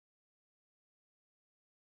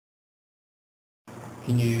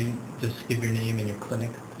Can you just give your name and your clinic?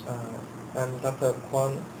 I'm Dr.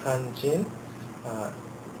 Kwon Han-jin,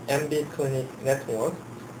 MB Clinic Network.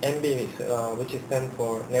 MB is, which stands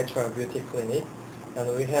for Natural Beauty Clinic,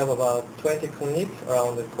 and we have about 20 clinics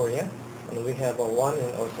around Korea, and we have one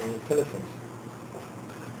in also in Philippines.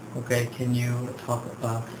 Okay, can you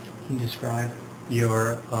describe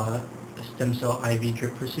your stem cell IV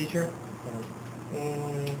drip procedure?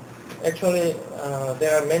 Mm, Actually,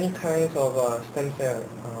 there are many kinds of stem cell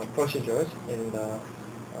procedures in the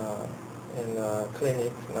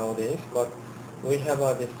clinic nowadays, but we have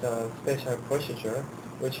this special procedure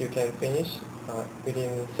which you can finish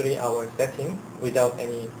within 3 hour setting without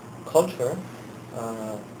any culture,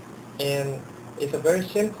 and it's a very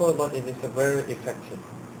simple, but it is a very effective.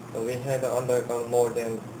 So we have undergone more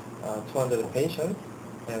than 200 patients,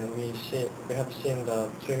 and we have seen the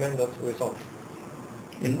tremendous results.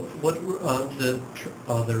 And what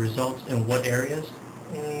the results in what areas?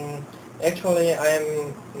 Mm, Actually,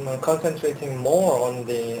 I'm concentrating more on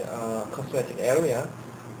the cosmetic area.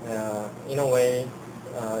 In a way,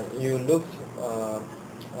 you look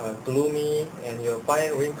gloomy, and your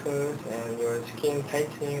fine wrinkles and your skin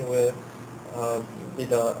tightening will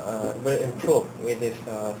will improve with this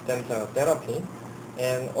stem cell therapy.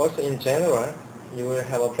 And also in general, you will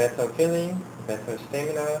have a better feeling, better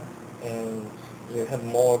stamina, and you have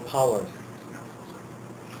more powers.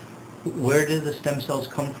 Where do the stem cells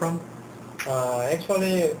come from?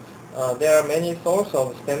 Actually, there are many sources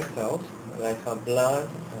of stem cells, like blood,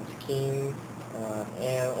 skin,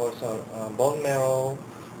 and also bone marrow,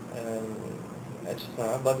 and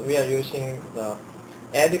etc. But we are using the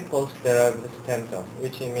adipose-derived stem cells,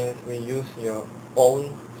 which means we use your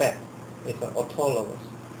own fat. It's autologous.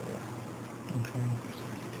 Okay.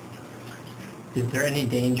 Is there any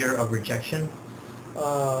danger of rejection?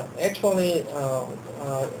 Actually,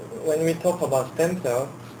 when we talk about stem cells,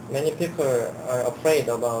 many people are afraid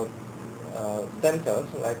about stem cells,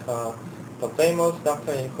 like the famous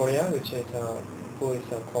doctor in Korea, which is who is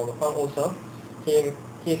called Hwang Oh.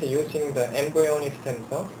 He's using the embryonic stem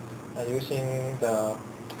cells, using the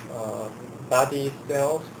body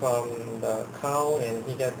cells from the cow, and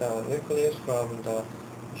he get the nucleus from the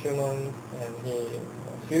human, and he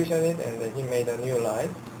fusion it, and then he made a new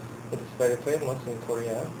life. It's very famous in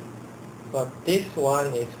Korea. But this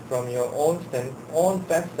one is from your own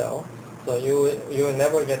fat cell, so you will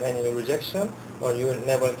never get any rejection, or you will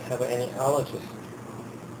never have any allergies.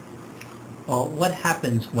 What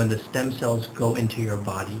happens when the stem cells go into your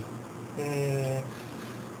body? Mm,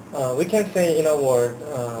 we can say in a word,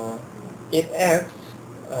 it acts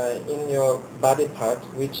in your body part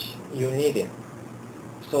which you need it.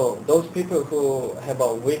 So those people who have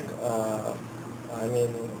a weak,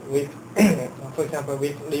 weak, for example,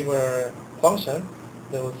 weak liver function,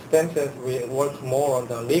 those stem cells will work more on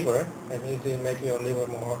the liver, and it will make your liver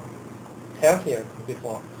more healthier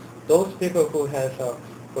before. Those people who have,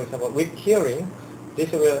 for example, weak hearing,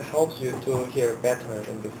 this will help you to hear better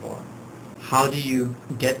than before. How do you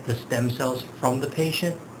get the stem cells from the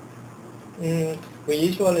patient? We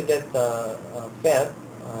usually get the fat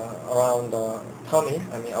around the tummy,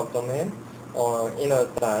 abdomen, or inner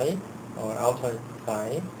thigh, or outer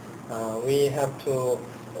thigh. We have to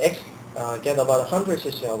get about 100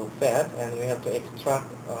 cc of fat, and we have to extract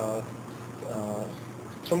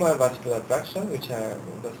tumor vascular fraction, which are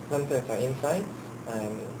the stem cells are inside,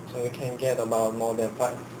 and so we can get about more than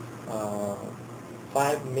 5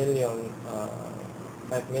 million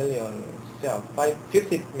 5 million cells,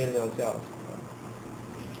 50 million cells.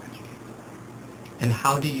 And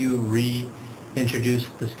how do you reintroduce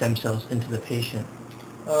the stem cells into the patient?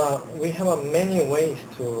 We have many ways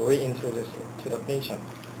to reintroduce it to the patient.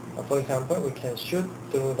 For example, we can shoot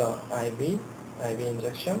through the IV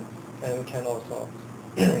injection, and we can also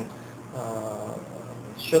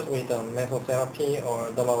shoot with the mesotherapy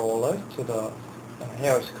or dermal rollers to the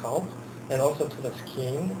hair scalp, and also to the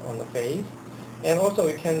skin on the face. And also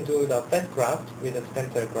we can do the fat graft with the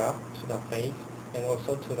stem cell graft to the face, and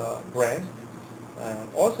also to the breast.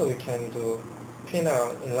 Also we can do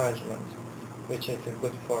penile enlargement, which is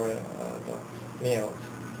good for the males.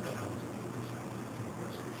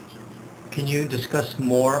 Can you discuss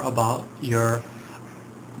more about your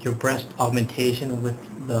breast augmentation with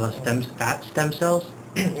the fat stem cells?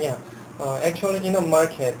 Yeah. Actually, in the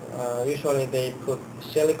market, usually they put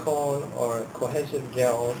silicone or cohesive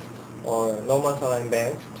gels or normal saline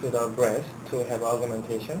bands to the breast to have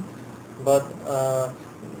augmentation. But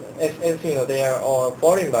as you know, they are all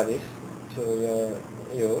foreign bodies to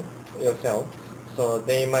yourself, so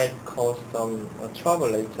they might cause some trouble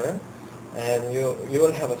later, and you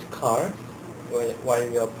will have a scar while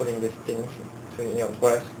you are putting these things to your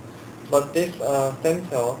breast. But this stem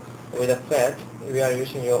cell with the fat, we are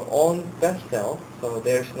using your own fat cell, so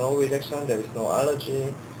there is no rejection, there is no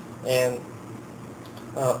allergy, and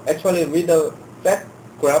actually with the fat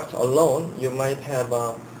graft alone, you might have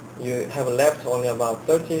you have left only about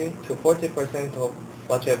 30 to 40% of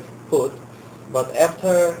what you have put, but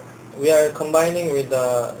after we are combining with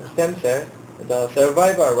the stem cell, the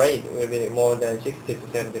survival rate will be more than 60 to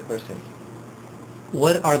 70%.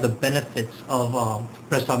 What are the benefits of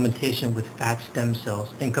breast augmentation with fat stem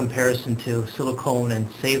cells in comparison to silicone and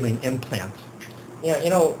saline implants? Yeah,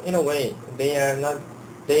 in a way, they are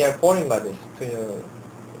foreign bodies to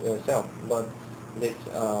yourself, but this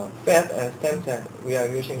fat and stem cell, we are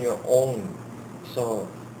using your own, so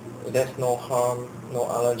there's no harm, no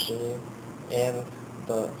allergy, and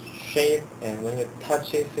the shape, and when you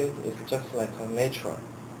touch it, it's just like a natural.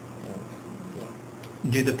 And, yeah.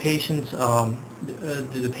 Do the patients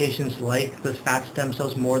like the fat stem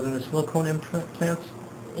cells more than the silicone implants?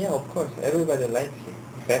 Yeah, of course, everybody likes it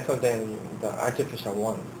better than the artificial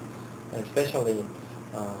one, and especially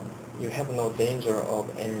you have no danger of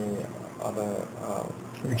any other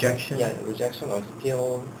Rejection? Yeah, rejection or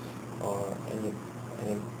spill or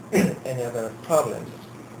any other problems.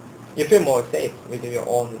 You feel more safe with your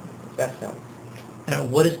own fat cells.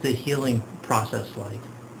 And what is the healing process like?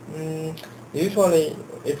 Usually,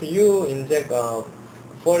 if you inject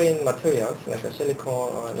foreign materials like a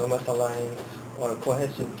silicone or normal saline or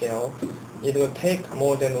cohesive gel, it will take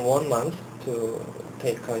more than 1 month to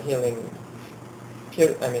take a healing.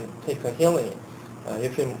 Take a healing. You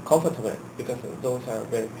feel comfortable because those are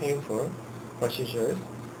very painful procedures,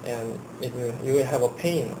 and you will have a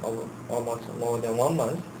pain of almost more than 1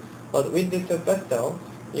 month. But with this fat cell,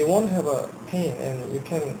 you won't have a pain, and you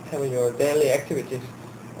can have your daily activities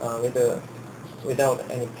without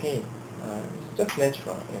any pain. It's just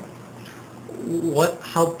natural. Yeah.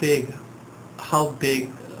 How big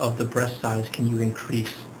of the breast size can you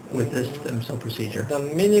increase with this stem cell procedure? The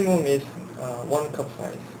minimum is 1 cup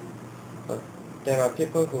size, but there are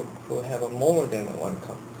people who have more than 1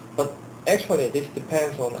 cup. But actually, this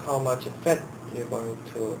depends on how much fat you're going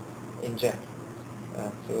to inject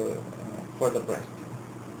for the breast.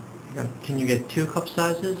 Can you get 2 cup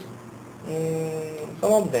sizes?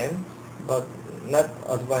 Some of them, but not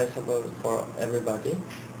advisable for everybody,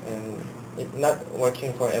 and it's not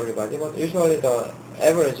working for everybody, but usually the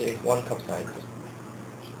average is 1 cup size.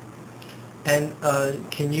 And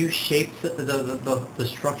can you shape the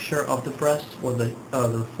structure of the breast or the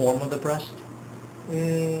form of the breast?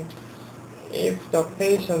 If the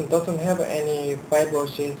patient doesn't have any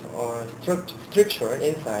fibrosis or structure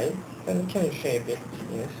inside, then you can shape it.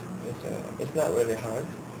 Yes, it's not really hard.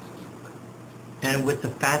 And with the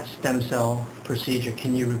fat stem cell procedure,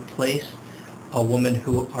 can you replace a woman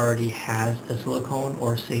who already has a silicone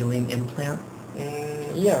or saline implant?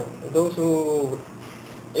 Yeah, those who,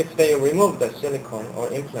 if they remove the silicone or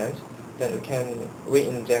implants, then you can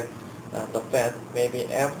re-inject the fat maybe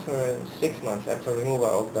after 6 months after removal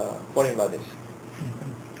of the foreign bodies.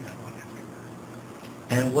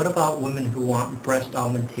 And what about women who want breast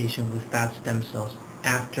augmentation with fat stem cells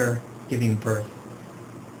after giving birth?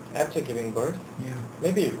 After giving birth? Yeah.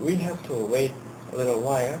 Maybe we have to wait a little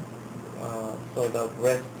while so the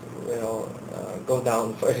breast will go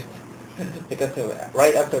down first. Because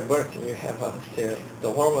right after birth you have still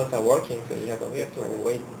the hormones are working, so we have to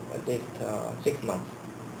wait at least 6 months.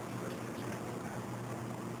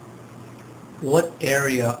 What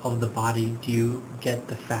area of the body do you get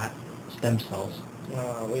the fat stem cells?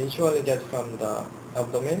 We usually get from the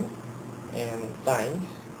abdomen and thighs.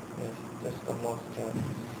 Yes, that's the most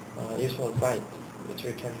usual site which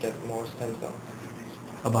we can get more stem cells.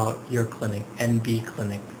 About your clinic, NB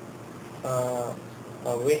Clinic.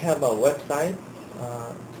 We have a website,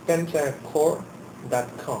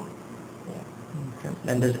 stemcellcore.com. Yeah. Okay.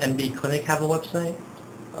 And does NB Clinic have a website?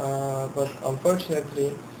 But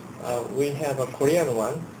unfortunately, we have a Korean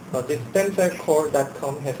one, but the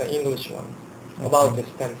stemcellcore.com has an English one about the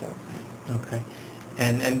stem cells. Okay.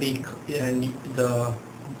 And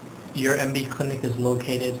your NB Clinic is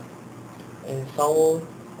located in Seoul,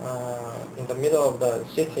 in the middle of the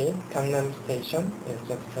city, Gangnam Station. It's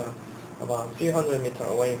just about a few hundred meters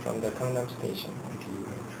away from the Gangnam Station.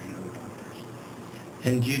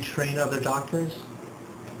 And do you train other doctors?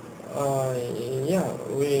 Yeah,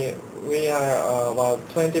 we are about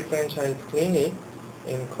 20 franchise clinics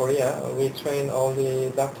in Korea. We train all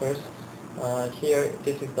the doctors. Here,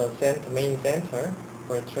 this is the main center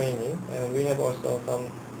for training, and we have also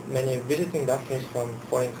many visiting doctors from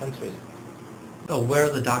foreign countries. Oh, where are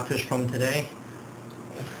the doctors from today?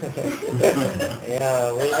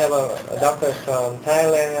 Yeah, we have a doctor from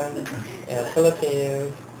Thailand, and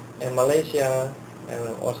Philippines, and Malaysia,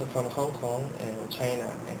 and also from Hong Kong and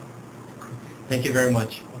China. Thank you very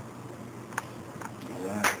much.